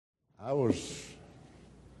I was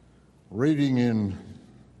reading in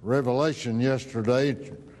Revelation yesterday,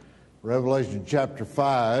 Revelation chapter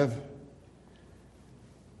 5,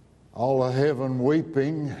 all of heaven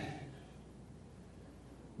weeping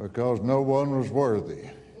because no one was worthy.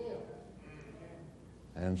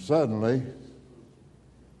 And suddenly,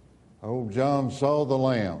 old John saw the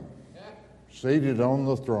Lamb seated on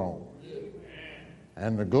the throne,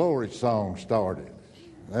 and the glory song started.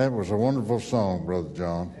 That was a wonderful song, Brother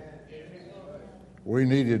John. We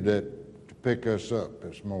needed that to pick us up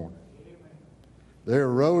this morning. There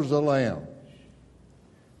rose the Lamb.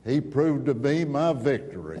 He proved to be my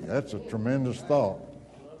victory. That's a tremendous thought.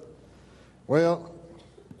 Well,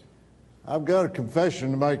 I've got a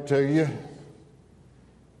confession to make to you.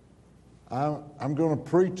 I'm going to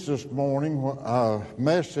preach this morning a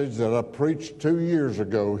message that I preached 2 years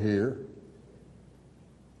ago here.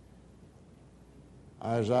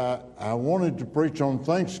 As I wanted to preach on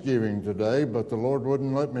Thanksgiving today, but the Lord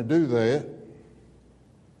wouldn't let me do that.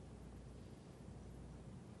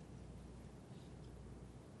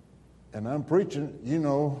 And I'm preaching,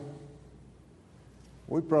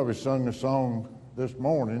 we probably sung a song this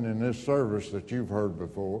morning in this service that you've heard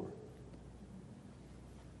before.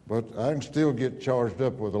 But I can still get charged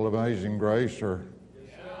up with Amazing Grace or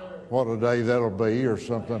what a day that'll be or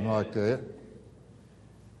something like that.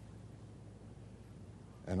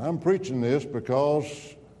 And I'm preaching this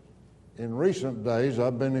because in recent days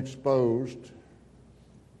I've been exposed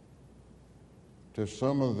to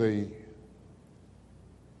some of the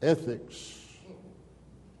ethics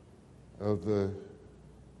of the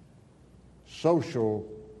social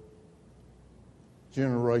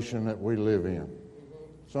generation that we live in.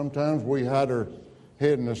 Sometimes we hide our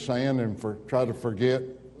head in the sand and try to forget,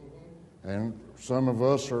 and some of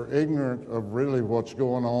us are ignorant of really what's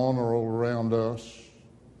going on all around us.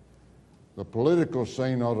 The political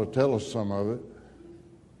scene ought to tell us some of it,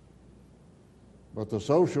 but the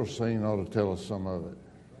social scene ought to tell us some of it.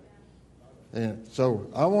 And so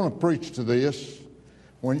I want to preach to this.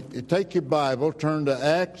 When you take your Bible, turn to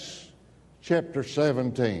Acts chapter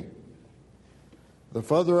 17. The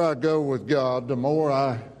further I go with God, the more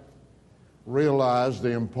I realize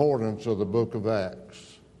the importance of the book of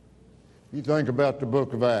Acts. You think about the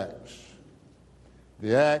book of Acts,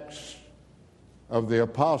 the Acts of the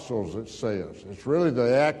apostles, it says. It's really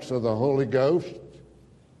the acts of the Holy Ghost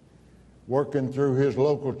working through his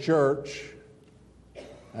local church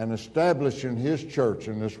and establishing his church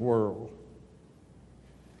in this world.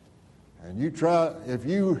 And you try, if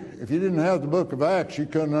you didn't have the book of Acts, you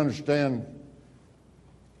couldn't understand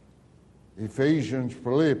Ephesians,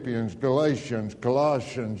 Philippians, Galatians,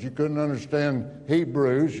 Colossians. You couldn't understand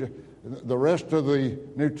Hebrews. The rest of the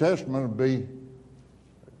New Testament would be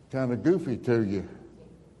kind of goofy to you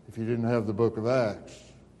if you didn't have the book of Acts.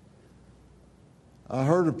 I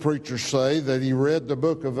heard a preacher say that he read the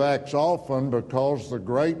book of Acts often because the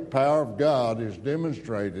great power of God is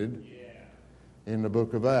demonstrated in the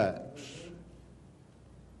book of Acts.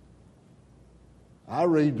 I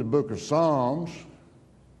read the book of Psalms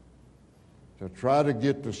to try to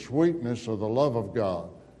get the sweetness of the love of God.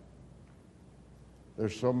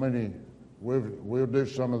 There's so many, we'll do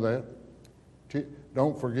some of that.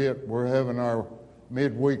 Don't forget, we're having our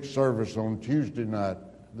midweek service on Tuesday night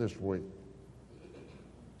this week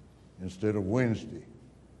instead of Wednesday.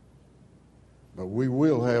 But we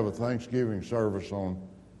will have a Thanksgiving service on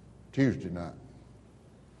Tuesday night.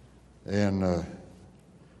 And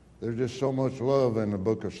there's just so much love in the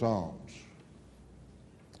book of Psalms.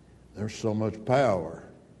 There's so much power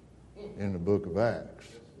in the book of Acts.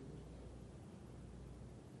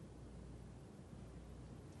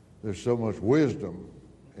 There's so much wisdom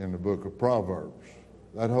in the book of Proverbs.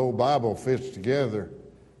 That whole Bible fits together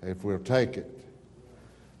if we'll take it.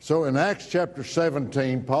 So in Acts chapter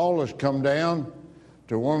 17, Paul has come down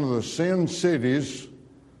to one of the sin cities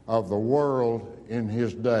of the world in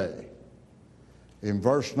his day. In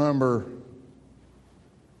verse number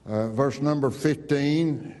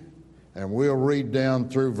 15, and we'll read down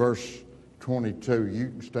through verse 22. You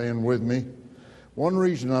can stand with me. One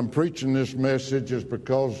reason I'm preaching this message is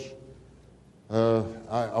because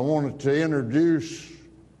I wanted to introduce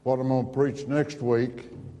what I'm going to preach next week,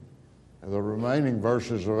 the remaining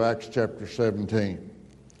verses of Acts chapter 17.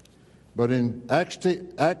 But in Acts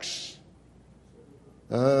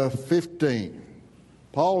 15,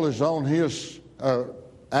 Paul is on his,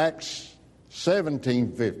 Acts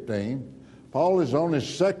 17:15, Paul is on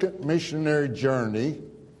his second missionary journey.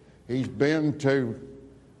 He's been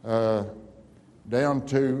down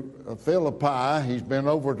to Philippi. He's been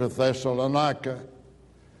over to Thessalonica.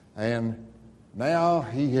 And now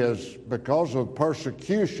he has, because of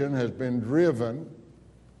persecution, has been driven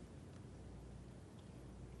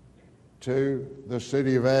to the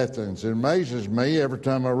city of Athens. It amazes me every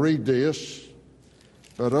time I read this,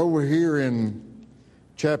 but over here in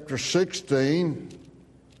chapter 16,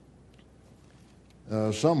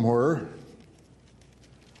 somewhere,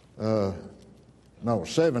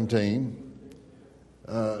 17,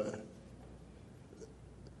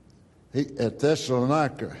 at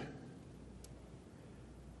Thessalonica,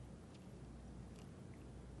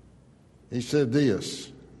 he said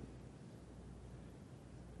this,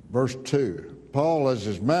 verse 2, Paul, as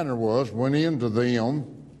his manner was, went in to them,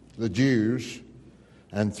 the Jews,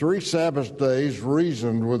 and 3 Sabbath days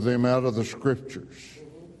reasoned with them out of the Scriptures.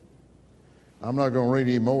 I'm not going to read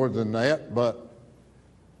any more than that, but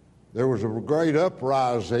there was a great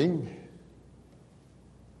uprising.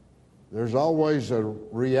 There's always a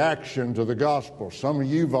reaction to the gospel. Some of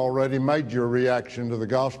you have already made your reaction to the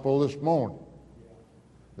gospel this morning.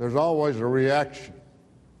 There's always a reaction.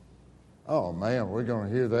 Oh, man, we're going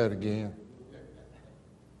to hear that again.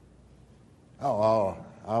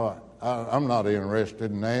 I'm not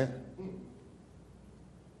interested in that.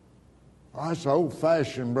 Oh, that's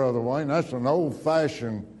old-fashioned, Brother Wayne. That's an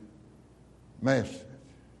old-fashioned message.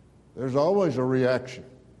 There's always a reaction.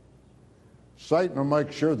 Satan will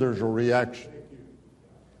make sure there's a reaction.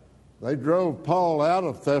 They drove Paul out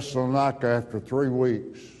of Thessalonica after 3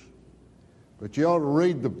 weeks. But you ought to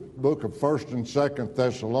read the book of 1st and 2nd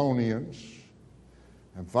Thessalonians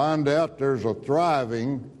and find out there's a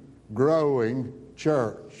thriving, growing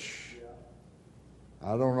church.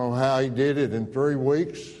 I don't know how he did it in 3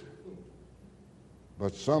 weeks,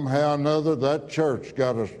 but somehow or another that church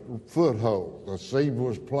got a foothold. The seed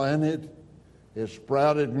was planted. It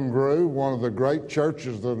sprouted and grew, one of the great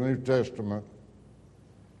churches of the New Testament,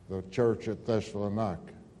 the church at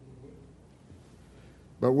Thessalonica.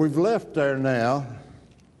 But we've left there now.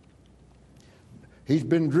 He's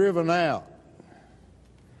been driven out.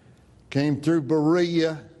 Came through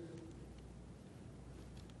Berea.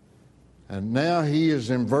 And now he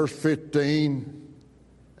is in verse 15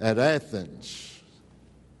 at Athens,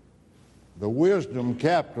 the wisdom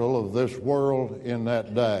capital of this world in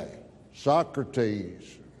that day.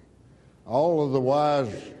 Socrates, all of the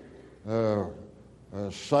wise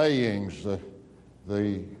sayings,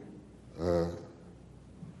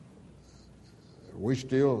 we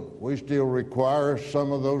still require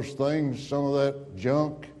some of those things, some of that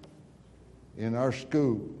junk in our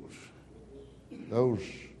schools. Those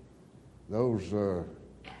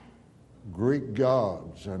Greek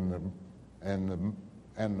gods and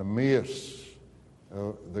the myths.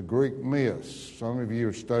 The Greek myths, some of you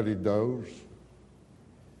have studied those.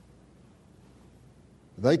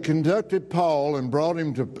 They conducted Paul and brought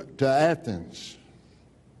him to Athens.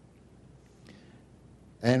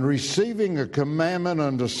 And receiving a commandment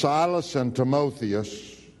unto Silas and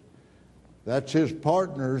Timotheus, that's his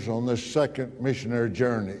partners on this second missionary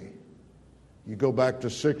journey. You go back to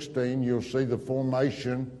 16, you'll see the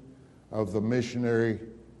formation of the missionary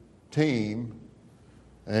team,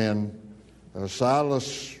 and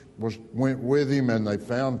Silas went with him, and they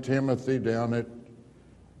found Timothy down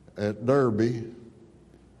at Derbe.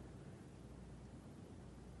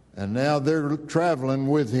 And now they're traveling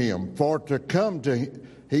with him. For to come to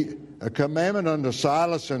a commandment unto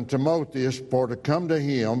Silas and Timotheus, for to come to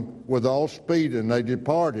him with all speed, and they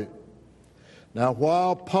departed. Now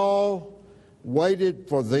while Paul waited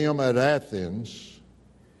for them at Athens,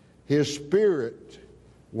 his spirit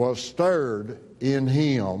was stirred in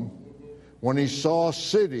him when he saw a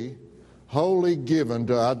city wholly given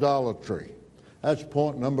to idolatry. That's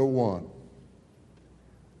point number 1.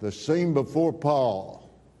 The scene before Paul,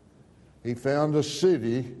 he found a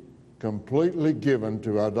city completely given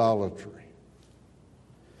to idolatry.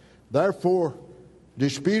 Therefore,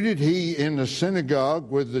 disputed he in the synagogue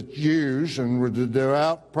with the Jews and with the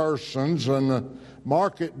devout persons, and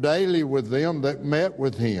market daily with them that met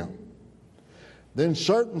with him. Then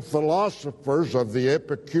certain philosophers of the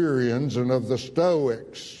Epicureans and of the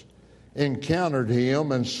Stoics encountered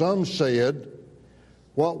him, and some said,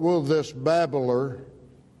 What will this babbler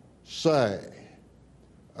say?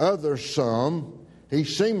 Others some, He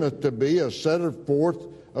seemeth to be a setter forth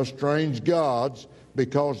of strange gods,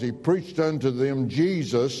 because he preached unto them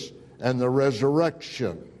Jesus and the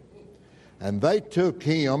resurrection. And they took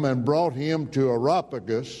him and brought him to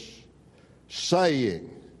Areopagus, saying,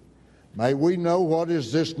 May we know what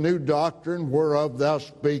is this new doctrine whereof thou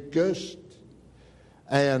speakest,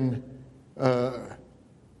 and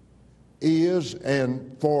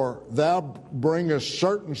for thou bringest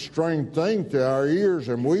certain strange thing to our ears,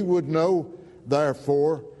 and we would know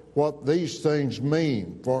therefore what these things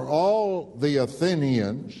mean. For all the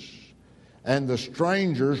Athenians and the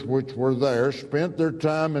strangers which were there spent their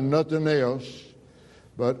time in nothing else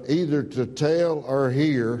but either to tell or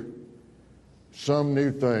hear some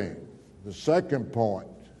new thing. The second point,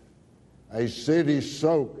 a city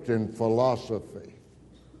soaked in philosophy.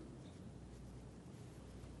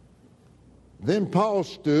 Then Paul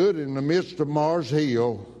stood in the midst of Mars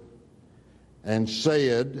Hill and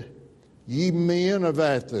said, Ye men of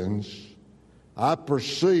Athens, I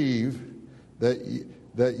perceive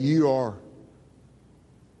that you are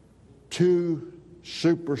too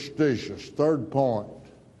superstitious. Third point,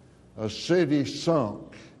 a city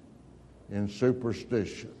sunk in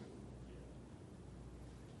superstition.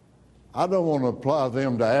 I don't want to apply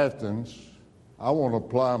them to Athens. I want to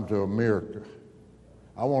apply them to America.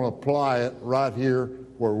 I want to apply it right here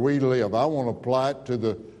where we live. I want to apply it to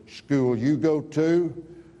the school you go to,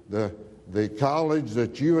 the college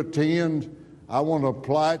that you attend. I want to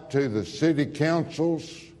apply it to the city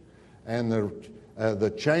councils and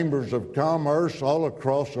the chambers of commerce all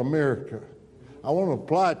across America. I want to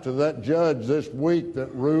apply it to that judge this week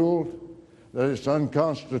that ruled that it's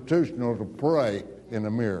unconstitutional to pray in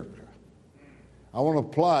America. I want to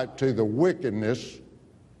apply it to the wickedness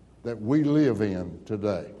that we live in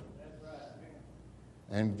today.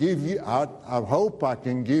 And give you, I hope I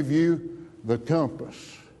can give you the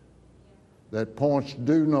compass that points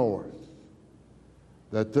due north.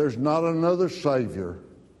 That there's not another Savior.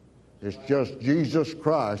 It's just Jesus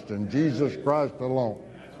Christ and Jesus Christ alone.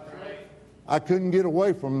 I couldn't get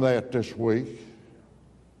away from that this week.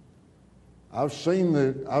 I've seen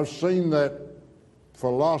that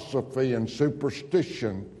philosophy and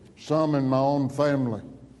superstition, some in my own family.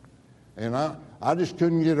 And I just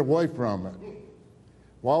couldn't get away from it.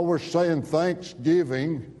 While we're saying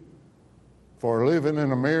Thanksgiving for living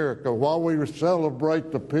in America, while we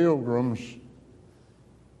celebrate the Pilgrims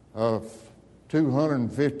of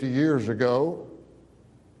 250 years ago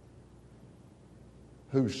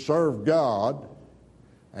who served God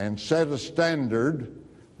and set a standard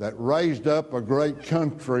that raised up a great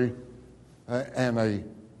country and a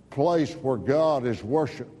place where God is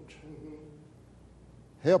worshiped.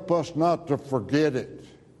 Help us not to forget it,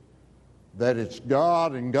 that it's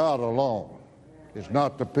God and God alone. It's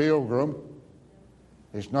not the Pilgrim.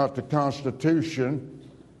 It's not the Constitution.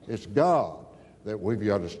 It's God that we've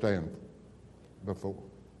got to stand before.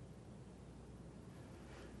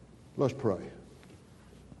 Let's pray.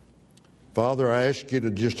 Father, I ask you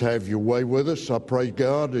to just have your way with us. I pray,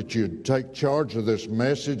 God, that you'd take charge of this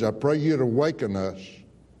message. I pray you'd awaken us,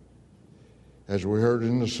 as we heard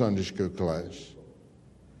in the Sunday school class,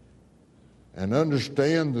 and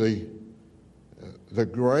understand the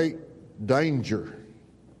great danger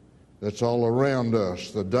that's all around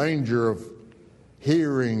us, the danger of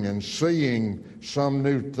hearing and seeing some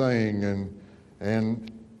new thing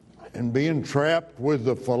and being trapped with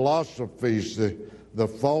the philosophies, the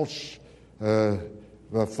false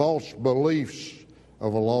beliefs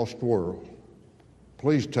of a lost world.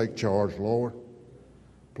 Please take charge, Lord.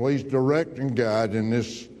 Please direct and guide in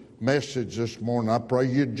this message this morning. I pray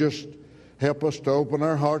you'd just help us to open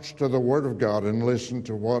our hearts to the Word of God and listen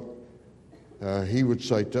to what He would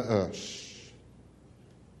say to us.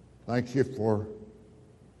 Thank you for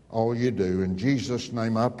all you do. In Jesus'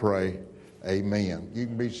 name I pray, amen. You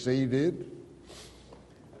can be seated.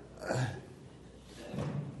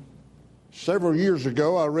 Several years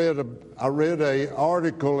ago, I read an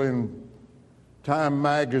article in Time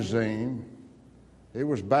magazine. It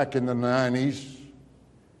was back in the 90s,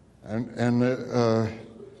 and the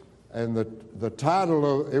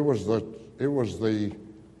title of it was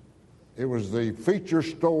the feature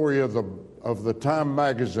story of the Time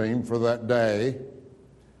magazine for that day,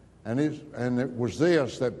 and it was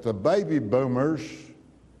this, that the baby boomers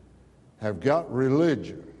have got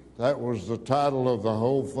religion. That was the title of the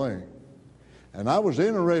whole thing. And I was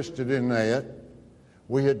interested in that.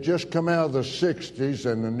 We had just come out of the 60s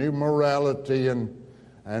and the new morality and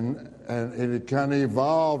it had kind of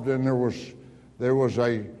evolved, and there was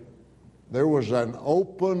an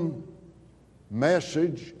open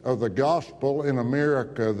message of the gospel in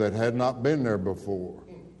America that had not been there before.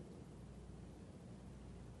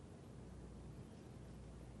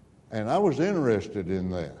 And I was interested in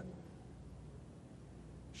that.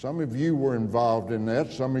 Some of you were involved in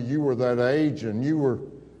that. Some of you were that age, and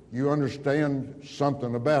you understand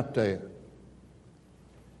something about that.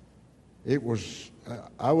 I was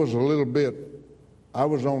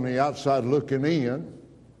on the outside looking in.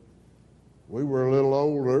 We were a little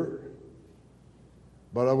older,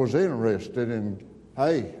 but I was interested in,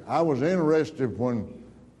 I was interested when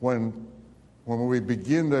when we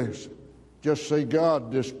begin to just see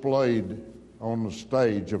God displayed on the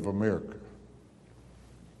stage of America.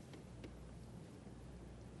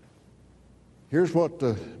 Here's what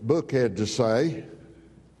the book had to say.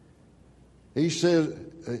 He says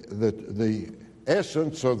that the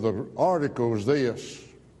essence of the article is this,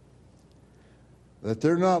 that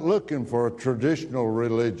they're not looking for a traditional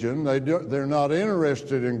religion. They're not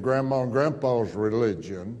interested in Grandma and Grandpa's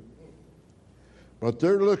religion, but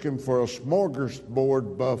they're looking for a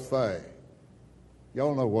smorgasbord buffet.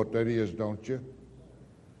 Y'all know what that is, don't you?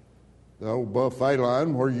 The old buffet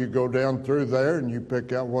line where you go down through there and you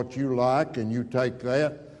pick out what you like and you take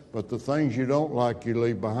that, but the things you don't like you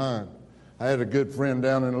leave behind. I had a good friend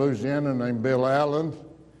down in Louisiana named Bill Allen.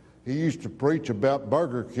 He used to preach about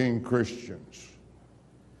Burger King Christians.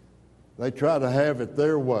 They try to have it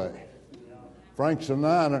their way. Frank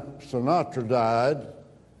Sinatra died,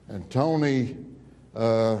 and Tony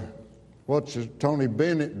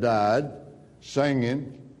Bennett died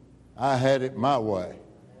singing, "I Had It My Way."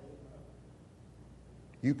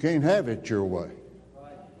 You can't have it your way.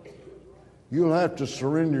 You'll have to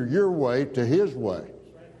surrender your way to His way.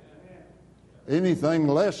 Anything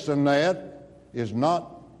less than that is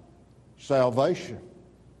not salvation.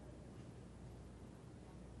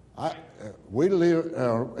 We live.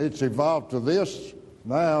 It's evolved to this.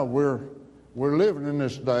 Now we're living in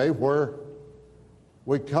this day where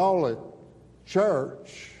we call it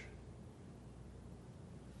church,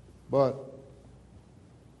 but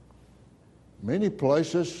many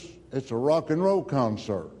places it's a rock and roll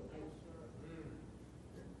concert.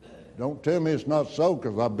 Don't tell me it's not so,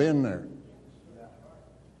 because I've been there.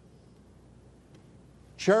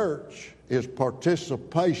 Church is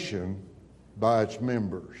participation by its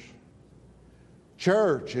members.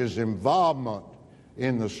 Church is involvement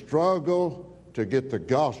in the struggle to get the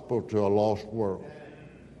gospel to a lost world.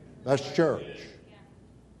 That's church.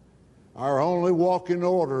 Our only walking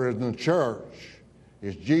order in the church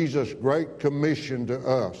is Jesus' great commission to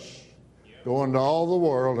us. Go into all the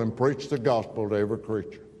world and preach the gospel to every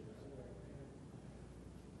creature.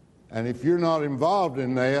 And if you're not involved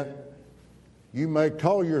in that, you may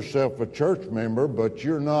call yourself a church member, but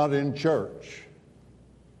you're not in church.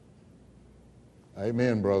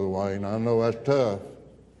 Amen, Brother Wayne. I know that's tough.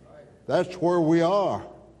 That's where we are.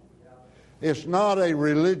 It's not a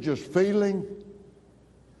religious feeling.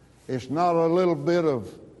 It's not a little bit of,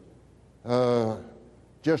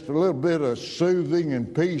 just a little bit of soothing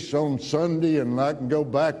and peace on Sunday, and I can go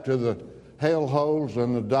back to the hellholes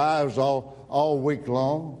and the dives all week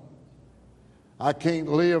long. I can't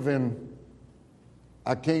live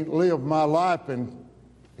my life, and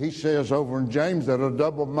he says over in James that a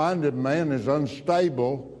double-minded man is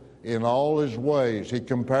unstable in all his ways. He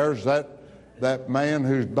compares that man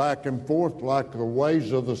who's back and forth like the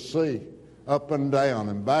waves of the sea, up and down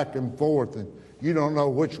and back and forth, and you don't know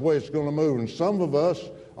which way it's going to move. And some of us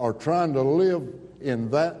are trying to live in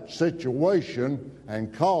that situation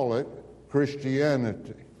and call it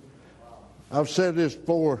Christianity. I've said this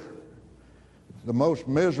before. The most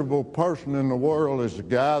miserable person in the world is the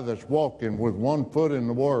guy that's walking with 1 foot in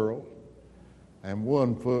the world and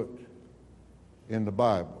 1 foot in the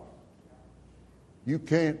Bible. You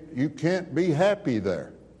can't be happy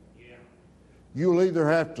there. You'll either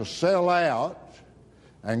have to sell out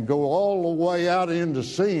and go all the way out into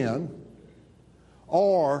sin,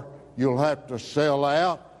 or you'll have to sell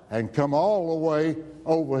out and come all the way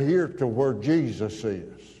over here to where Jesus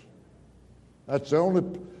is. That's the only.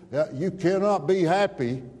 You cannot be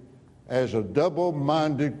happy as a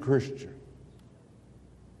double-minded Christian.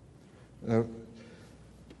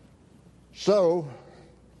 So,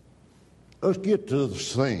 let's get to the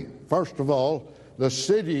scene. First of all, the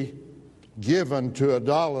city given to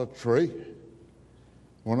idolatry.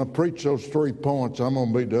 When I preach those 3 points, I'm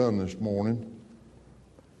going to be done this morning.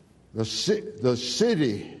 The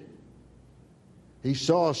city, he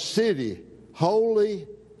saw a city wholly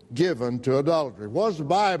given to idolatry. What does the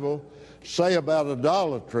Bible say about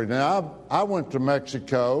idolatry? Now, I went to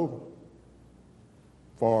Mexico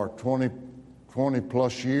for 20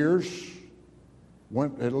 plus years,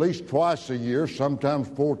 went at least twice a year, sometimes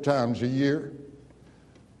 4 times a year,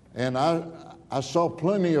 and I saw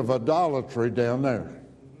plenty of idolatry down there.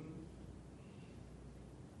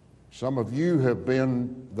 Some of you have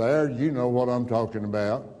been there, you know what I'm talking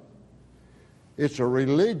about. It's a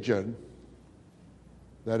religion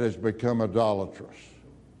that has become idolatrous.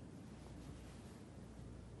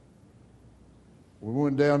 We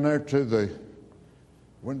went down to the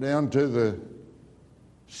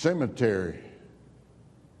cemetery,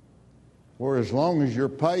 where as long as you're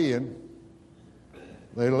paying,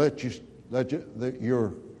 they let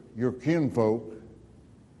your your kinfolk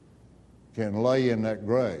can lay in that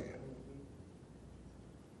grave.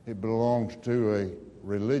 It belongs to a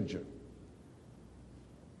religion.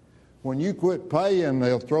 When you quit paying,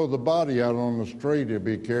 they'll throw the body out on the street. It'll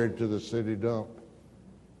be carried to the city dump.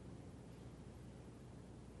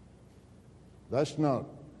 That's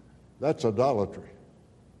idolatry.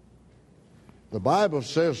 The Bible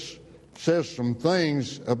says some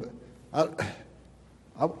things.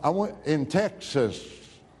 I went in Texas.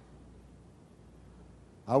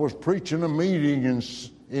 I was preaching a meeting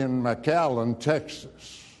in McAllen,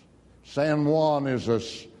 Texas. San Juan is a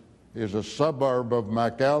suburb of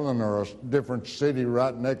McAllen, or a different city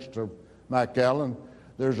right next to McAllen.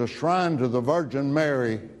 There's a shrine to the Virgin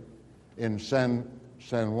Mary in San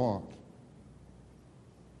Juan.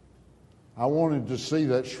 I wanted to see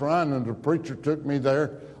that shrine, and the preacher took me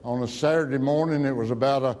there on a Saturday morning. It was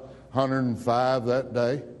about 105 that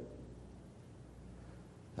day.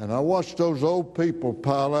 And I watched those old people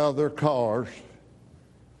pile out of their cars,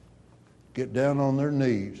 get down on their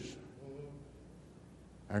knees,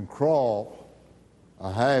 and crawl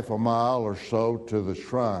a half a mile or so to the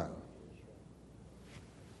shrine,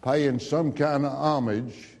 paying some kind of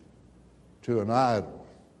homage to an idol.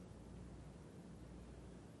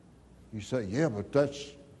 You say, yeah, but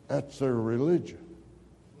that's their religion.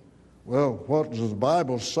 Well, what does the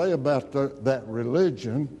Bible say about that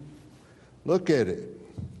religion? Look at it.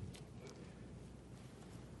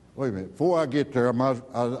 Wait a minute. Before I get there,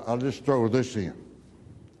 I'll just throw this in.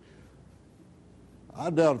 I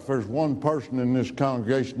doubt if there's one person in this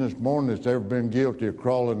congregation this morning that's ever been guilty of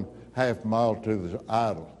crawling half a mile to the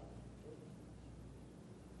idol.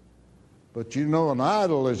 But you know, an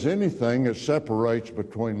idol is anything that separates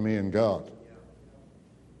between me and God.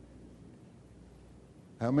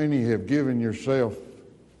 How many have given yourself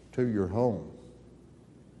to your home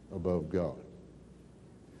above God?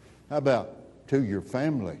 How about to your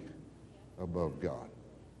family above God?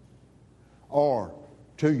 Or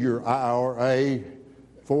to your IRA,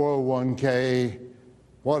 401k,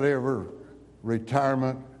 whatever,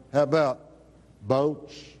 retirement? How about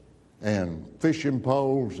boats and fishing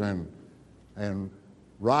poles and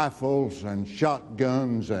rifles and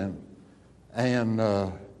shotguns and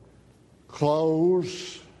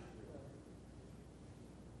clothes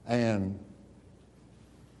and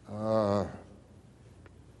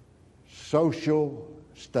social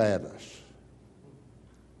status?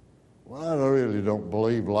 Well, I really don't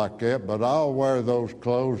believe like that, but I'll wear those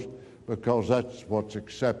clothes because that's what's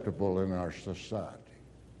acceptable in our society.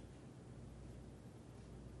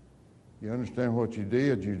 You understand what you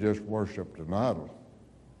did? You just worshiped an idol.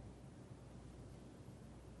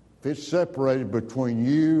 If it's separated between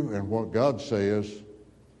you and what God says,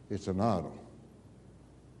 it's an idol.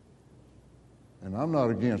 And I'm not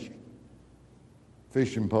against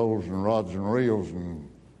fishing poles and rods and reels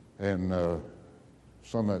and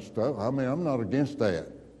some of that stuff. I mean, I'm not against that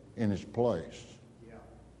in its place. Yeah.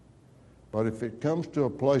 But if it comes to a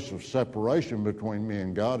place of separation between me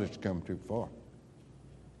and God, it's come too far.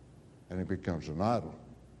 And it becomes an idol.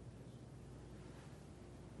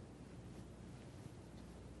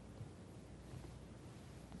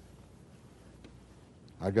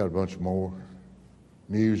 I got a bunch more.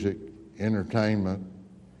 Music, entertainment,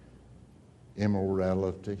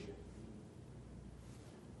 immorality.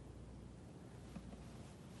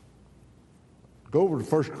 Go over to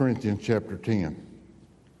 1 Corinthians chapter 10.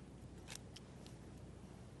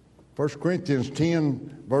 1 Corinthians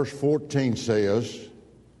 10 verse 14 says,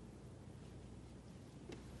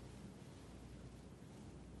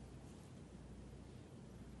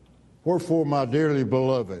 "Wherefore, my dearly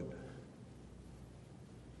beloved,"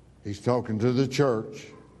 he's talking to the church,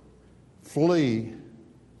 "flee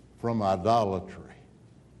from idolatry."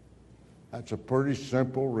 That's a pretty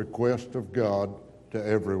simple request of God to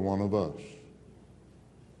every one of us.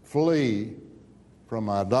 Flee from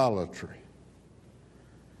idolatry.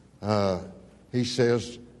 He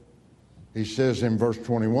says in verse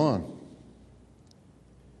 21.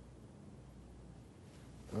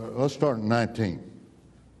 Let's start in 19.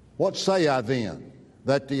 "What say I then?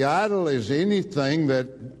 That the idol is anything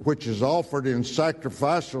which is offered in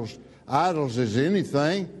sacrificial idols is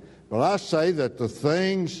anything? But I say that the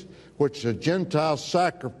things which the Gentiles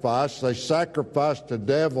sacrifice, they sacrifice to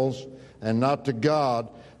devils and not to God.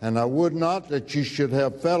 And I would not that you should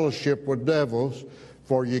have fellowship with devils,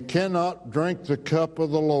 for you cannot drink the cup of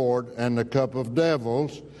the Lord and the cup of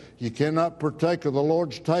devils. You cannot partake of the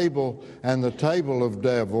Lord's table and the table of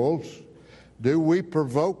devils. Do we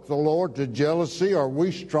provoke the Lord to jealousy? Are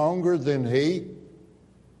we stronger than He?"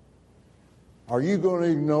 Are you going to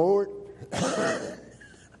ignore it?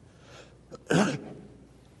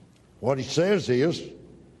 What he says is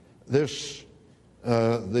this: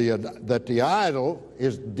 that the idol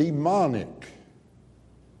is demonic.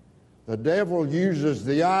 The devil uses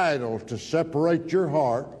the idol to separate your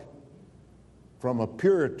heart from a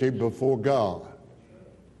purity before God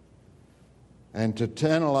and to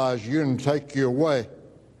tantalize you and take you away.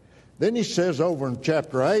 Then he says over in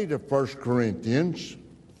chapter 8 of 1 Corinthians,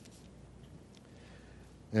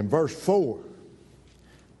 in verse 4,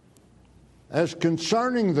 as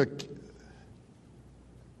concerning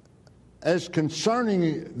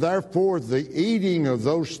therefore the eating of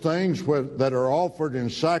those things that are offered in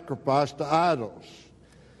sacrifice to idols,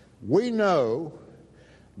 we know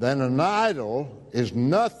that an idol is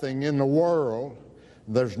nothing in the world.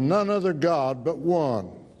 There's none other God but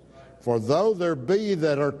one. For though there be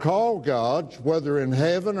that are called gods, whether in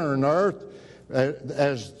heaven or in earth,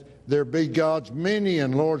 as there be gods many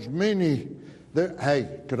and lords many.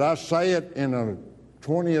 Hey, could I say it in a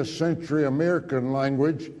 20th century American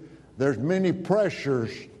language? There's many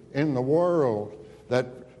pressures in the world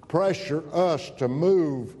that pressure us to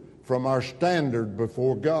move from our standard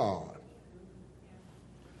before God.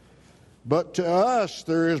 But to us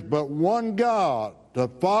there is but one God, the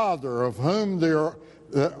Father, of whom there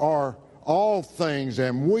are all things,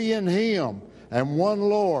 and we in Him, and one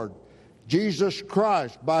Lord, Jesus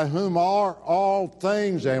Christ, by whom are all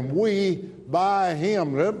things, and we by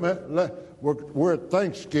Him. We're at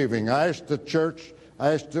Thanksgiving. I asked the church,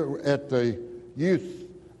 at the youth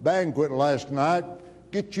banquet last night,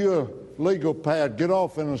 get you a legal pad, get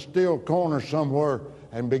off in a still corner somewhere,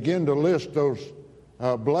 and begin to list those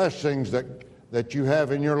blessings that you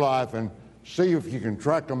have in your life, and see if you can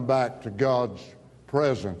track them back to God's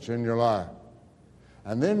presence in your life.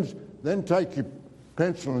 And then take your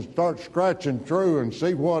pencil and start scratching through and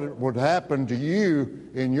see what would happen to you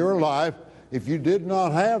in your life if you did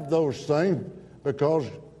not have those things because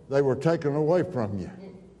they were taken away from you.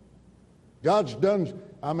 God's done,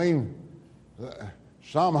 Psalm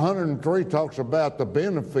 103 talks about the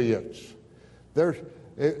benefits.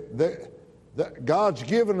 God's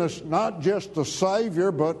given us not just a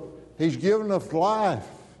Savior, but He's given us life,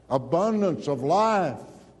 abundance of life.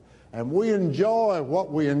 And we enjoy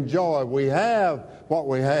what we enjoy. We have what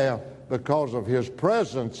we have because of His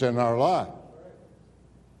presence in our life.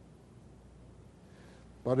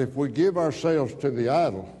 But if we give ourselves to the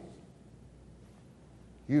idol,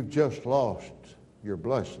 you've just lost your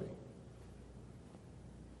blessing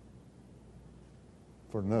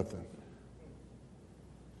for nothing.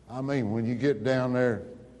 When you get down there,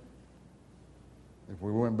 if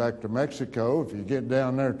we went back to Mexico, if you get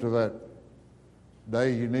down there to that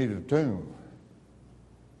day you need a tomb,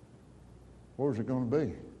 where's it going to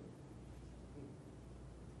be?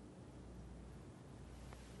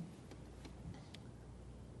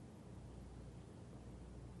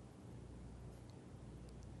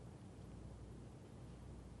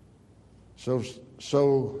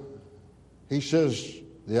 So he says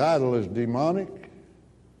the idol is demonic,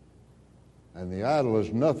 and the idol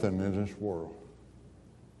is nothing in this world.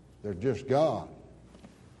 They're just God.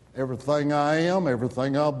 Everything I am,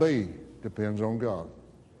 everything I'll be, depends on God.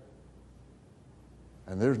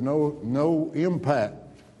 And there's no impact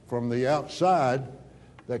from the outside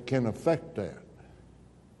that can affect that.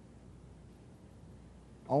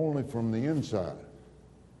 Only from the inside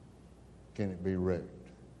can it be wrecked.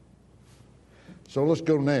 So let's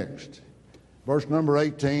go next. Verse number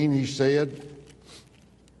 18, he said,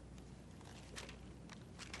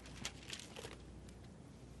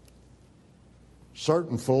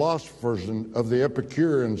 certain philosophers of the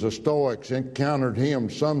Epicureans, the Stoics, encountered him.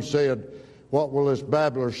 Some said, what will this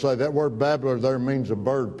babbler say? That word babbler there means a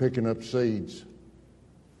bird picking up seeds.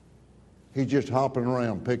 He's just hopping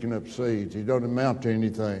around picking up seeds. He doesn't amount to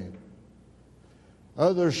anything.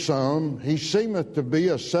 Others some, he seemeth to be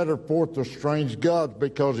a setter forth of strange gods,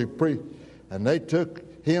 because he preached. And they took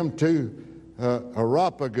him to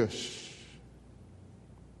Areopagus,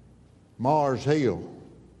 Mars Hill,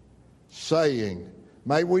 saying,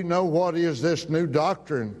 may we know what is this new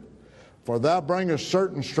doctrine? For thou bringest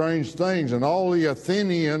certain strange things, and all the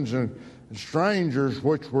Athenians and strangers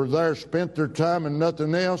which were there spent their time in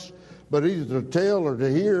nothing else, but either to tell or to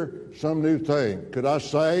hear some new thing. Could I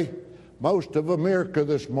say, most of America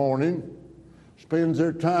this morning spends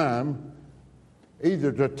their time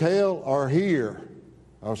either to tell or hear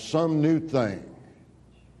of some new thing.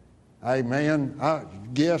 Hey man,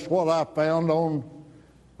 guess what I found on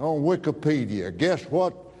Wikipedia? Guess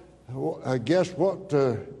what I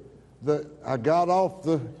got off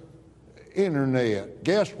the internet?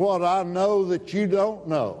 Guess what I know that you don't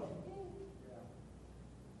know?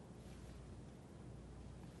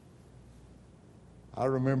 I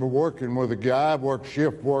remember working with a guy, worked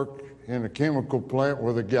shift work in a chemical plant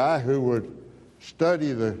with a guy who would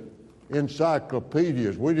study the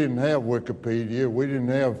encyclopedias. We didn't have Wikipedia. We didn't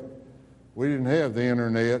have the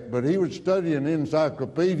internet, but he would study an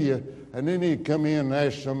encyclopedia, and then he'd come in and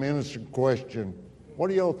ask some innocent question. What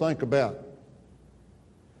do y'all think about?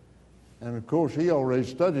 And of course, he already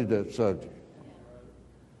studied that subject.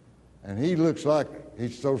 And he looks like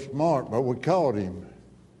he's so smart, but we caught him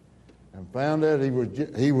and found out he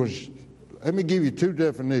was, let me give you two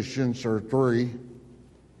definitions or three.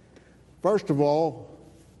 First of all,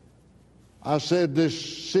 I said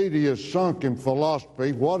this city is sunk in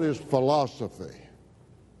philosophy. What is philosophy?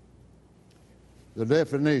 The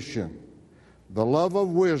definition: the love of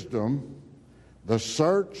wisdom, the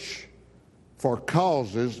search for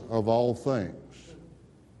causes of all things.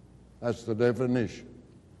 That's the definition.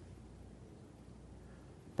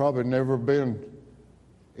 Probably never been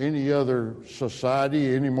any other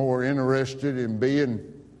society any more interested in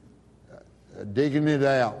digging it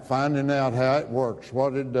out, finding out how it works,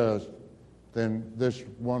 what it does, than this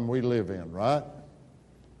one we live in, right?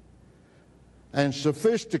 And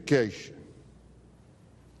sophistication.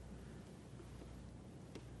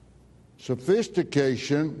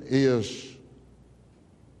 Sophistication is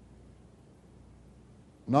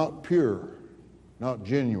not pure, not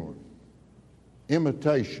genuine.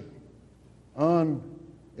 Imitation,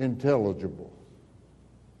 unintelligible.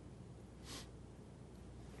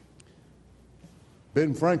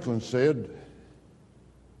 Ben Franklin said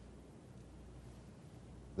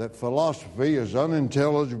that philosophy is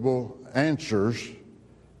unintelligible answers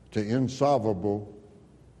to insolvable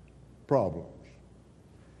problems.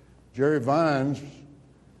 Jerry Vines,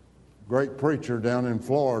 great preacher down in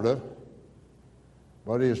Florida,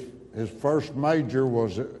 but his first major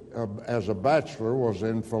was, as a bachelor, was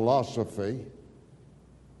in philosophy.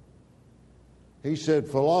 He said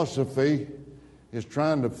philosophy is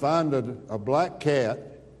trying to find a black cat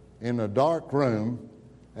in a dark room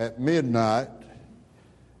at midnight,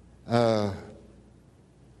 and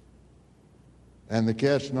the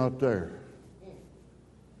cat's not there.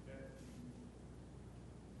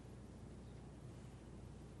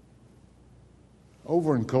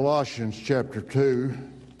 Over in Colossians chapter 2,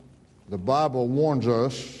 the Bible warns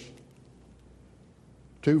us,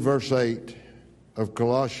 2 verse 8 of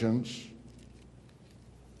Colossians,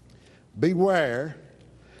 beware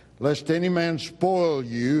lest any man spoil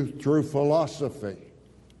you through philosophy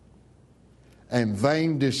and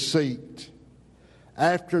vain deceit,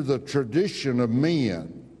 after the tradition of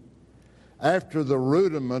men, after the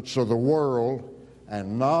rudiments of the world,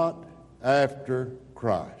 and not after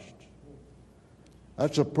Christ.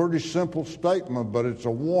 That's a pretty simple statement, but it's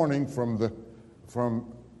a warning from the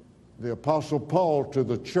Apostle Paul to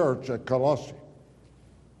the church at Colossae.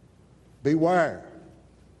 Beware.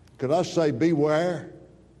 Could I say beware?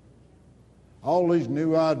 All these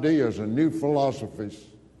new ideas and new philosophies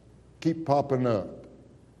keep popping up.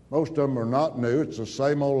 Most of them are not new. It's the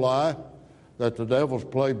same old lie that the devil's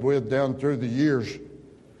played with down through the years.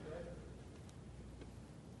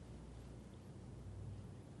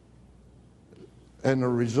 And the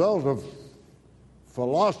result of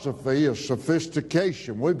philosophy is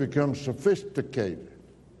sophistication. We become sophisticated.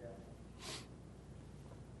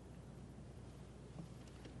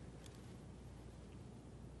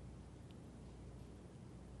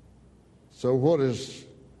 So what has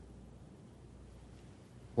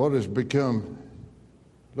become,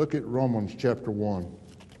 look at Romans chapter 1.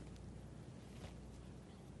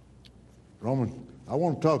 I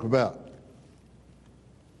want to talk about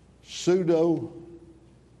pseudo-wise.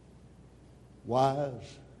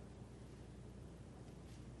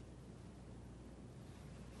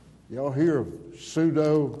 Y'all hear of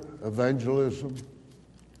pseudo-evangelism?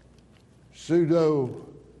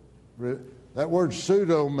 That word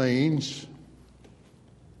pseudo means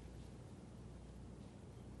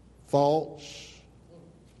false,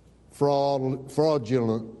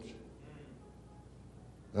 fraudulent,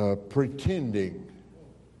 pretending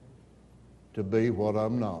to be what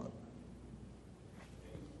I'm not.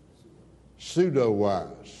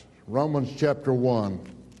 Pseudo-wise. Romans chapter 1,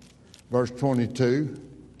 verse 22.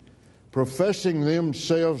 Professing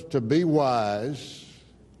themselves to be wise.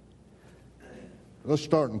 Let's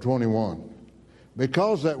start in 21.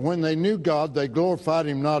 Because that when they knew God, they glorified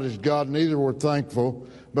him not as God, neither were thankful,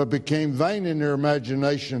 but became vain in their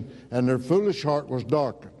imagination, and their foolish heart was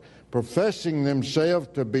darkened. Professing themselves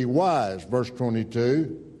to be wise, verse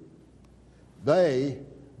 22, they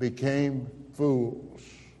became fools.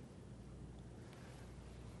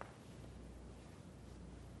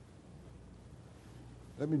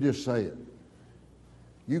 Let me just say it.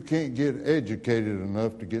 You can't get educated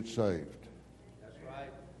enough to get saved. That's right.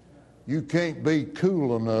 You can't be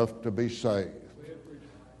cool enough to be saved.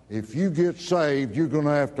 If you get saved, you're going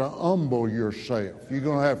to have to humble yourself. You're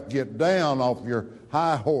going to have to get down off your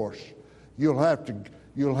high horse. You'll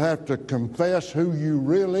have to confess who you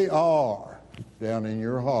really are down in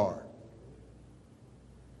your heart.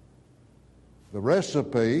 The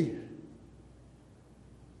recipe,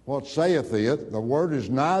 what saith it? The word is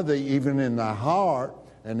nigh thee, even in thy heart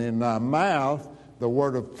and in thy mouth, the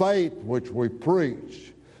word of faith which we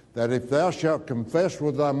preach, that if thou shalt confess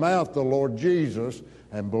with thy mouth the Lord Jesus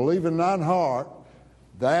and believe in thine heart,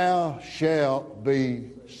 thou shalt be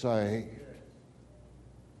saved.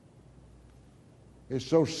 It's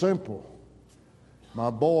so simple. My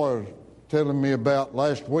boy was telling me about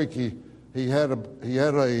last week. He had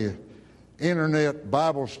a internet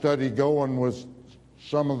Bible study going with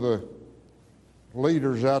some of the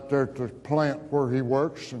leaders out there at the plant where he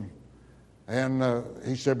works, and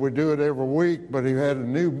he said we do it every week. But he had a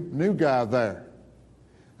new guy there,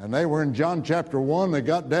 and they were in John chapter 1. They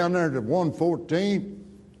got down there to 1:14,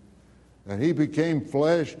 and he became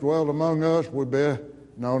flesh, dwelt among us.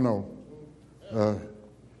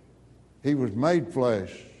 He was made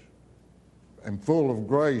flesh and full of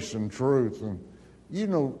grace and truth. And you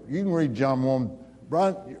know, you can read John 1,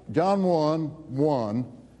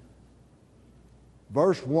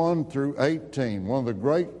 verse 1 through 18, one of the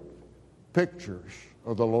great pictures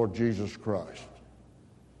of the Lord Jesus Christ.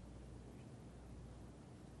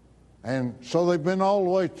 And so they've been all the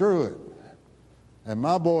way through it. And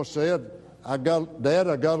my boy said, Dad,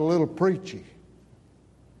 I got a little preachy.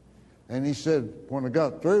 And he said, when I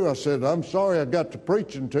got through, I said, I'm sorry I got to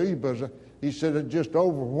preaching to you, but he said, it just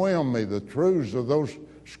overwhelmed me. The truths of those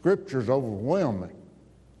scriptures overwhelmed me.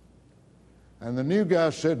 And the new guy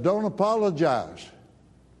said, don't apologize.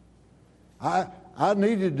 I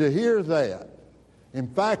needed to hear that. In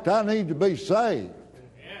fact, I need to be saved.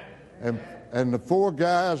 And the four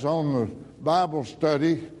guys on the Bible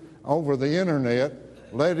study over the internet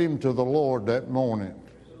led him to the Lord that morning.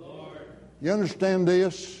 You understand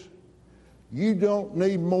this? You don't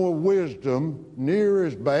need more wisdom near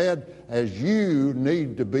as bad as you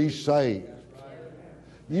need to be saved.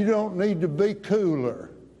 You don't need to be cooler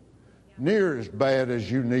near as bad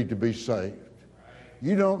as you need to be saved.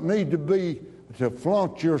 You don't need to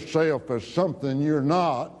flaunt yourself as something you're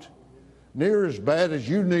not near as bad as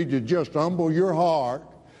you need to just humble your heart,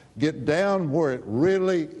 get down where it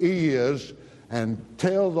really is, and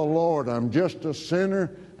tell the Lord, I'm just a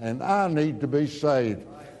sinner and I need to be saved.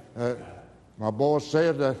 My boy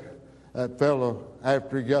said that fellow,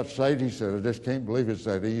 after he got saved, he said, I just can't believe it's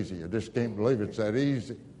that easy. I just can't believe it's that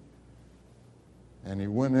easy. And he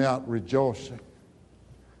went out rejoicing.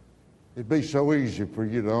 It'd be so easy for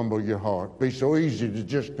you to humble your heart. It'd be so easy to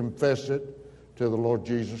just confess it to the Lord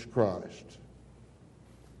Jesus Christ.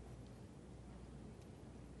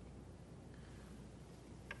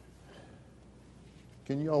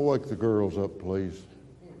 Can y'all wake the girls up, please?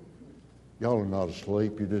 Y'all are not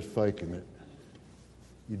asleep. You're just faking it.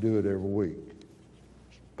 You do it every week.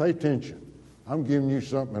 Pay attention. I'm giving you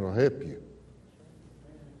something that'll help you.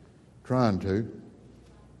 Trying to.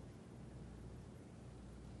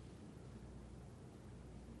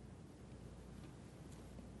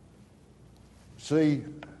 See,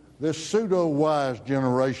 this pseudo-wise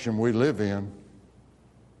generation we live in,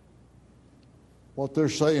 what they're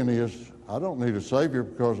saying is, I don't need a Savior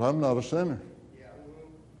because I'm not a sinner.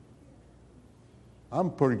 I'm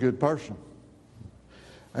a pretty good person.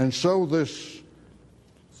 And so this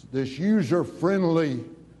user-friendly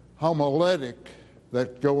homiletic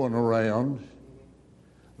that's going around,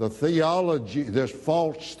 the theology, this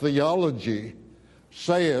false theology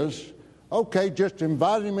says, okay, just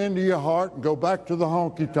invite him into your heart and go back to the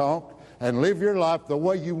honky-tonk and live your life the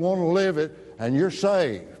way you want to live it, and you're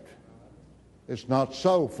saved. It's not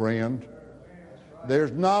so, friend.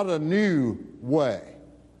 There's not a new way.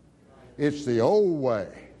 It's the old way.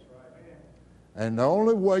 And the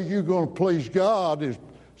only way you're going to please God is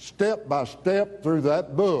step by step through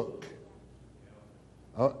that book.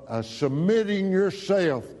 Submitting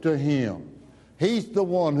yourself to Him. He's the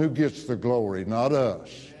one who gets the glory, not us.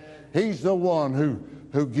 He's the one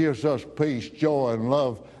who gives us peace, joy, and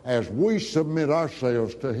love as we submit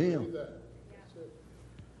ourselves to Him.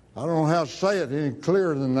 I don't know how to say it any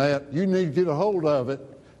clearer than that. You need to get a hold of it.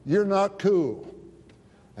 You're not cool.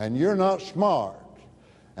 And you're not smart.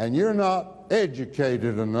 And you're not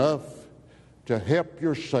educated enough to help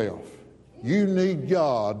yourself. You need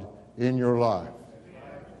God in your life.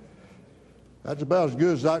 That's about as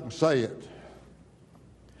good as I can say it.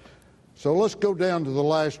 So let's go down to the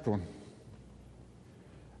last one.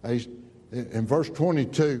 in verse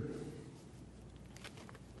 22,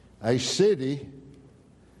 a city.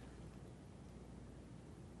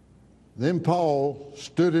 Then Paul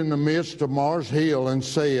stood in the midst of Mars Hill and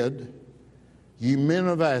said, "You men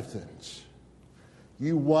of Athens,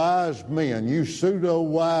 you wise men, you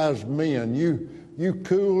pseudo-wise men, you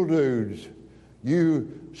cool dudes,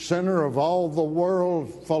 you center of all the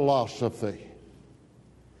world philosophy,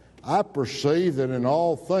 I perceive that in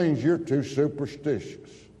all things you're too superstitious.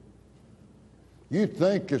 You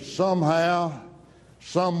think that somehow,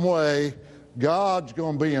 some way, God's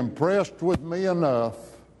going to be impressed with me enough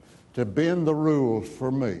to bend the rules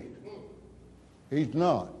for me. He's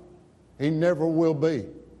not. He never will be.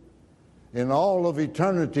 In all of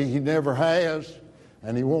eternity, He never has,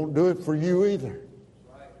 and He won't do it for you either.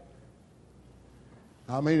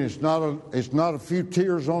 I mean, it's not a few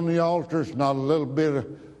tears on the altar. It's not a little bit of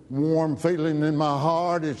warm feeling in my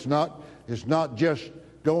heart. It's not just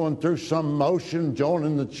going through some motion,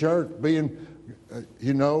 joining the church, being,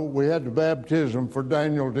 we had the baptism for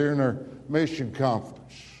Daniel during our mission conference.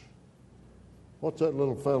 What's that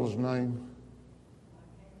little fellow's name?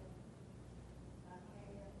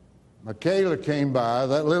 Michaela came by,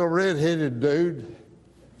 that little red-headed dude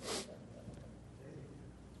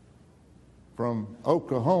from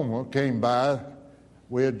Oklahoma came by.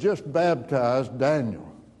 We had just baptized Daniel.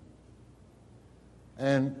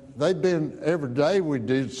 And they'd been, every day we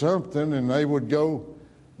did something, and they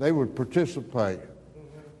would participate.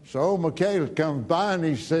 So Michaela comes by and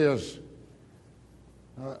he says,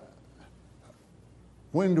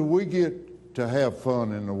 when do we get to have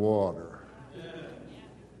fun in the water?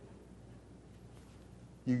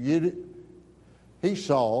 You get it? He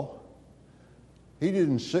saw. He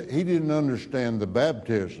didn't understand the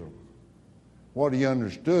baptism. What he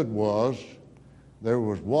understood was there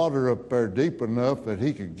was water up there deep enough that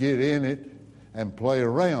he could get in it and play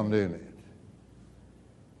around in it.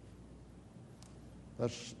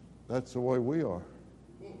 That's the way we are.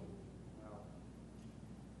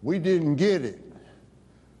 We didn't get it.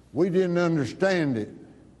 We didn't understand it.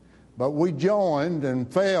 But we joined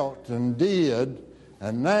and felt and did,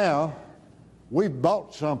 and now we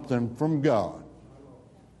bought something from God.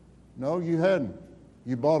 No, you hadn't.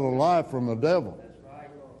 You bought a lie from the devil.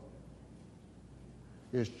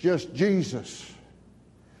 It's just Jesus.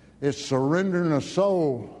 It's surrendering a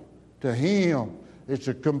soul to Him. It's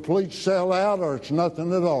a complete sellout or it's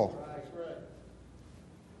nothing at all.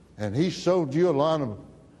 And He sold you a line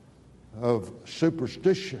of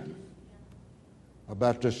superstition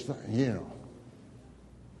about this thing,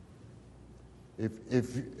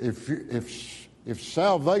 If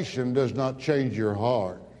salvation does not change your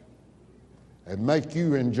heart and make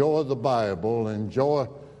you enjoy the Bible, enjoy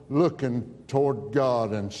looking toward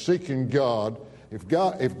God and seeking God, if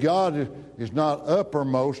God is not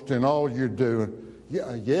uppermost in all you're doing,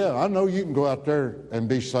 yeah, I know you can go out there and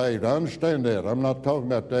be saved. I understand that. I'm not talking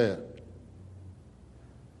about that.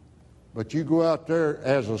 But you go out there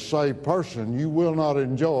as a saved person, you will not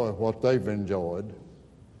enjoy what they've enjoyed.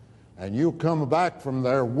 And you'll come back from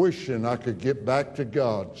there wishing I could get back to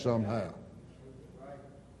God somehow.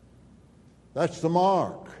 That's the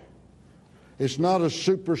mark. It's not a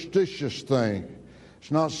superstitious thing.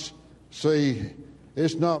 It's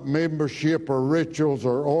not membership or rituals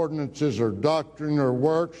or ordinances or doctrine or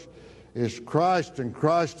works. It's Christ and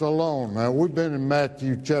Christ alone. Now, we've been in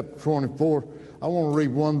Matthew chapter 24. I want to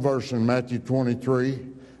read one verse in Matthew 23,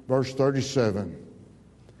 verse 37.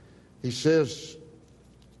 He says,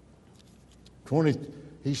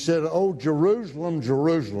 "Oh, Jerusalem,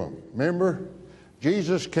 Jerusalem." Remember?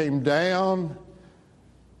 Jesus came down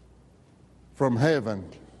from heaven,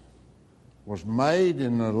 was made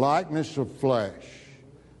in the likeness of flesh,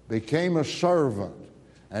 became a servant,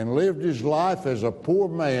 and lived His life as a poor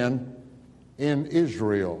man in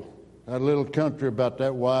Israel, that little country about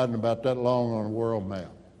that wide and about that long on a world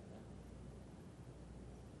map.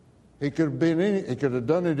 He could have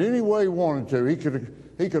done it any way He wanted to. He could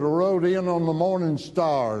have rode in on the morning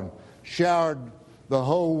star and showered the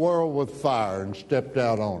whole world with fire and stepped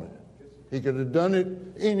out on it. He could have done it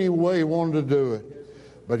any way He wanted to do it.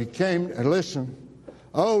 But He came, and listen,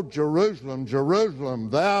 "Oh, Jerusalem, Jerusalem,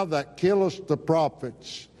 thou that killest the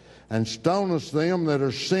prophets and stonest them that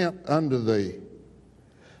are sent unto thee.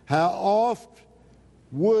 How oft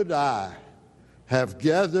would I have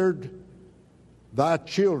gathered thy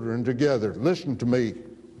children together." Listen to me.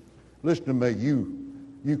 Listen to me,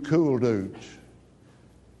 you cool dudes.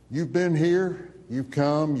 You've been here, you've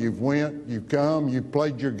come, you've went, you've come, you've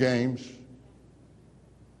played your games.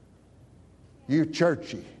 You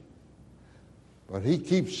churchy. But He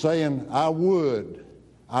keeps saying, I would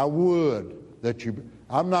that you,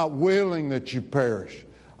 I'm not willing that you perish.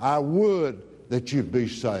 I would that you be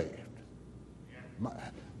saved.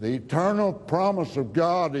 The eternal promise of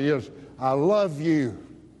God is, I love you,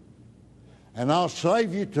 and I'll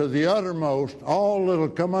save you to the uttermost, all that'll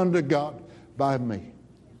come unto God by me.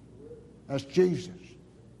 That's Jesus.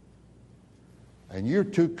 And you're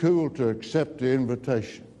too cool to accept the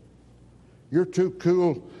invitation. You're too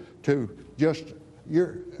cool to just,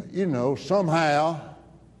 somehow,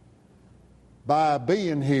 by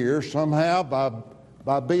being here, somehow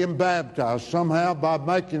by being baptized, somehow by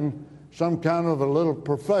making some kind of a little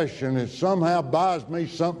profession, it somehow buys me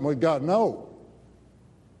something we got. No,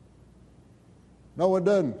 it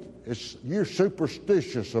doesn't. You're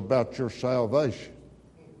superstitious about your salvation.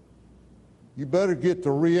 You better get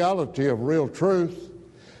the reality of real truth.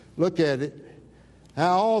 Look at it.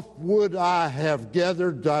 How oft would I have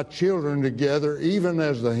gathered thy children together, even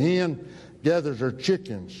as the hen gathers her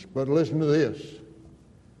chickens. But listen to this.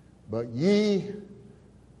 But ye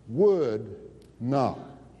would not.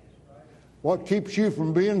 What keeps you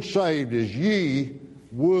from being saved is ye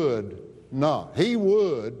would not. He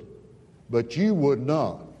would, but you would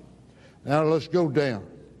not. Now let's go down.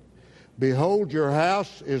 Behold, your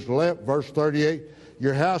house is left, verse 38,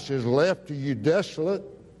 your house is left to you desolate.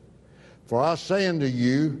 For I say unto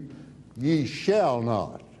you, ye shall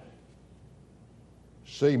not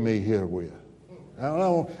see me herewith.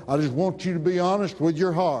 I just want you to be honest with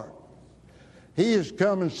your heart. He has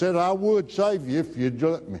come and said, I would save you if you'd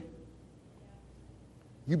let me.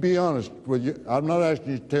 You be honest with you. I'm not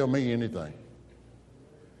asking you to tell me anything.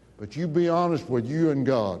 But you be honest with you and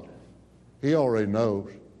God. He already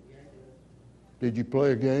knows. Did you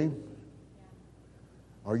play a game?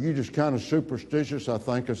 Are you just kind of superstitious? I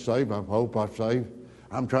think I'm saved. I hope I'm saved.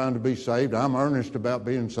 I'm trying to be saved. I'm earnest about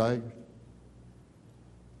being saved.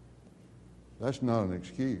 That's not an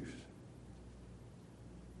excuse.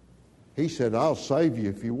 He said, I'll save you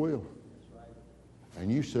if you will.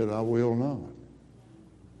 And you said, I will not.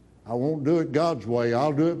 I won't do it God's way.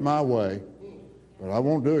 I'll do it my way. But I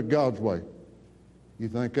won't do it God's way. You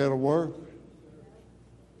think that'll work?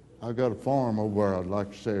 I've got a farm over there I'd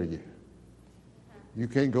like to sell you. You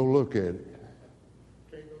can't go look at it.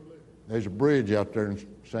 There's a bridge out there in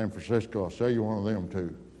San Francisco. I'll sell you one of them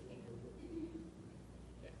too.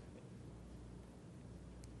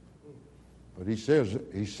 But he says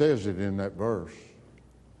it in that verse.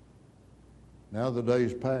 Now the day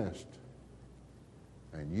is past,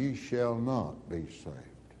 and ye shall not be saved.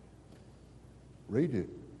 Read it.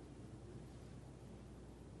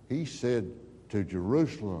 He said to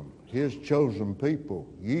Jerusalem, his chosen people,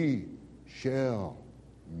 ye shall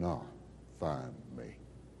not find me.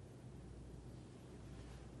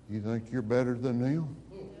 You think you're better than them?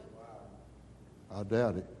 I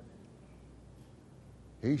doubt it.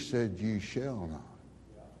 He said, ye shall not.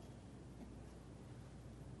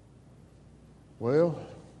 Well,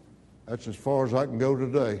 that's as far as I can go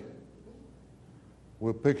today.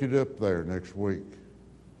 We'll pick it up there next week.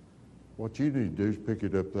 What you need to do is pick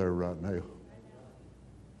it up there right now.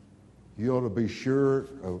 You ought to be sure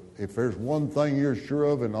of, if there's one thing you're sure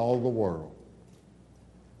of in all the world,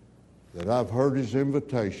 that I've heard his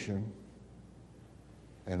invitation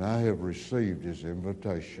and I have received his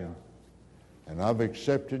invitation and I've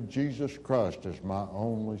accepted Jesus Christ as my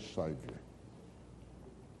only Savior.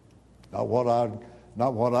 Not what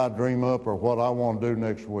I dream up or what I want to do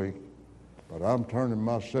next week, but I'm turning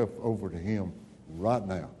myself over to him right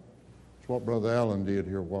now. That's what Brother Allen did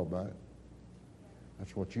here a while back.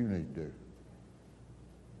 That's what you need to do.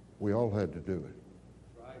 We all had to do it.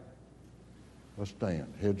 Right. Let's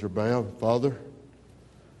stand. Heads are bowed. Father,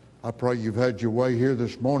 I pray you've had your way here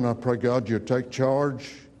this morning. I pray, God, you'll take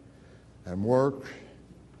charge and work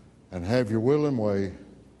and have your will and way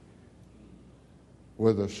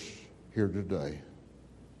with us here today.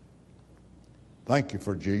 Thank you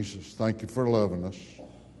for Jesus. Thank you for loving us.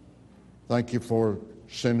 Thank you for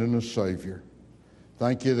sending a Savior.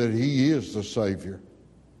 Thank you that he is the Savior.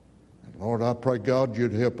 And Lord, I pray, God,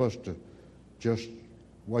 you'd help us to just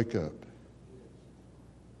wake up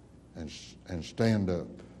and stand up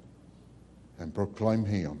and proclaim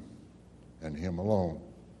him and him alone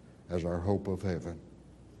as our hope of heaven.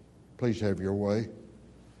 Please have your way.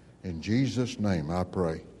 In Jesus' name I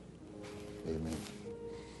pray. Amen.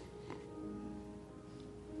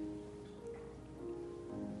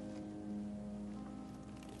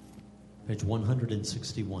 Page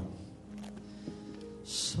 161.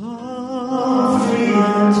 Softly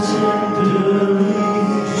and tenderly,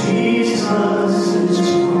 Jesus is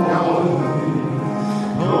calling,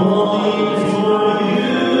 calling for you,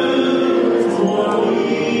 for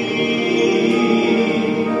me.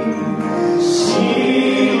 See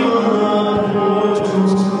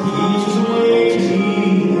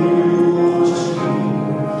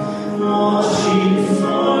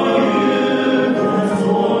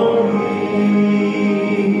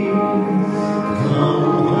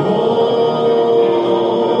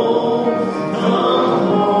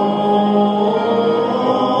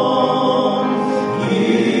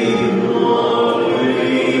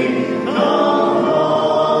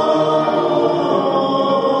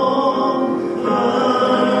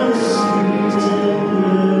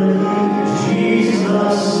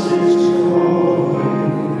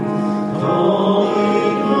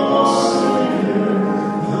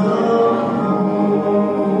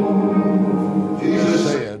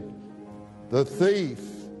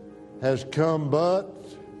has come but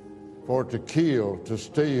for to kill, to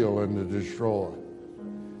steal, and to destroy.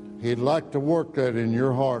 He'd like to work that in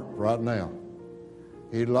your heart right now.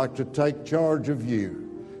 He'd like to take charge of you.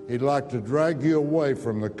 He'd like to drag you away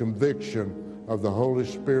from the conviction of the Holy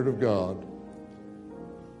Spirit of God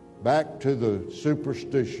back to the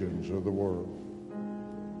superstitions of the world.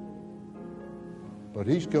 But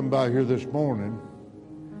he's come by here this morning,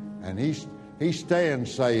 and he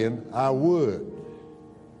stands saying, I would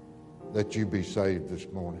that you be saved this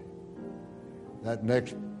morning. That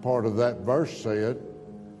next part of that verse said,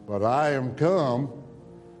 but I am come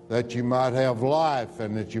that you might have life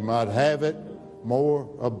and that you might have it more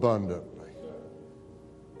abundantly.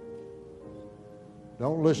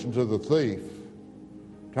 Don't listen to the thief.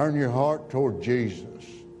 Turn your heart toward Jesus.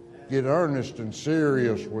 Get earnest and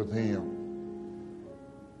serious with him.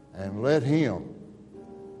 And let him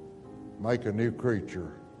make a new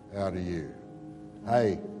creature out of you.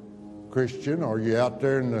 Hey, Christian, are you out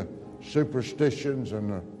there in the superstitions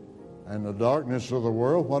and the darkness of the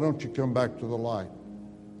world? Why don't you come back to the light?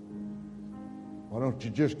 Why don't you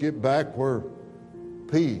just get back where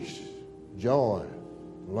peace, joy,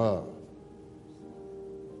 love?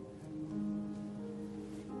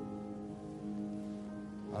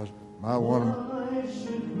 I want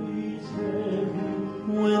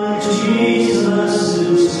when Jesus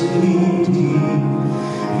is pleading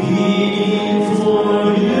for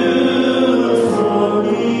you, for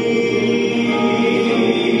me.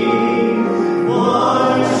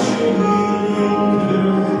 Why should we linger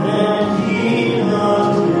and heed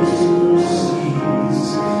not his mercies?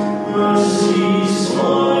 Mercies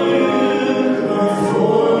for you and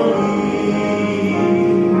for me.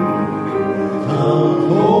 Come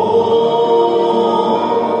home.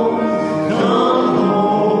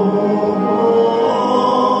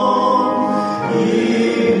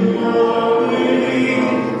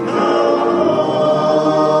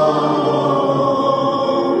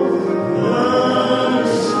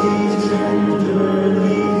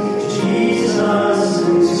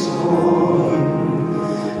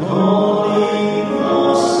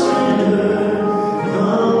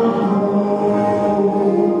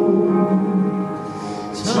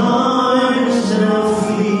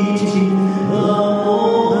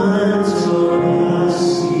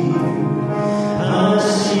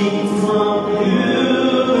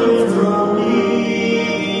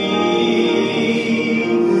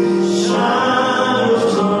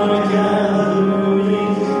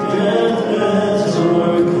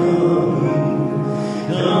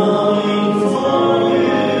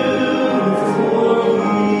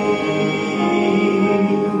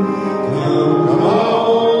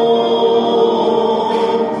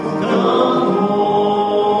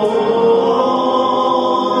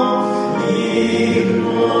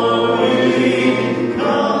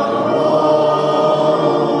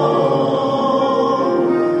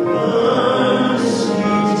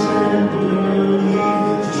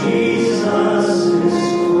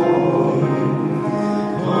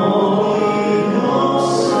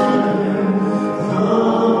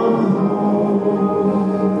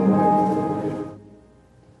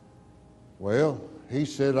 He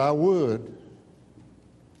said, I would,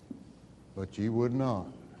 but ye would not.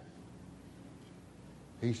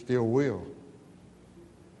 He still will.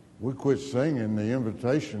 We quit singing, the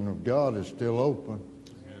invitation of God is still open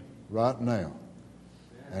right now.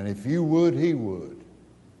 And if you would, he would.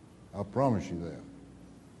 I promise you that.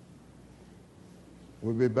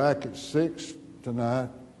 We'll be back at 6 tonight.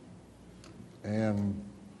 And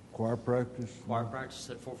choir practice? Choir practice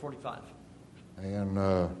at 4:45.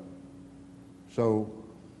 And so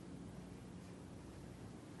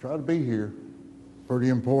try to be here. Pretty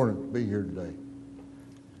important to be here today.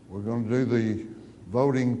 We're going to do the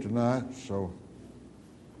voting tonight, so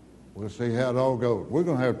we'll see how it all goes. We're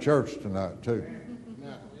going to have church tonight, too.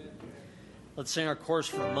 Let's sing our chorus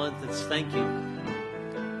for a month. It's Thank You.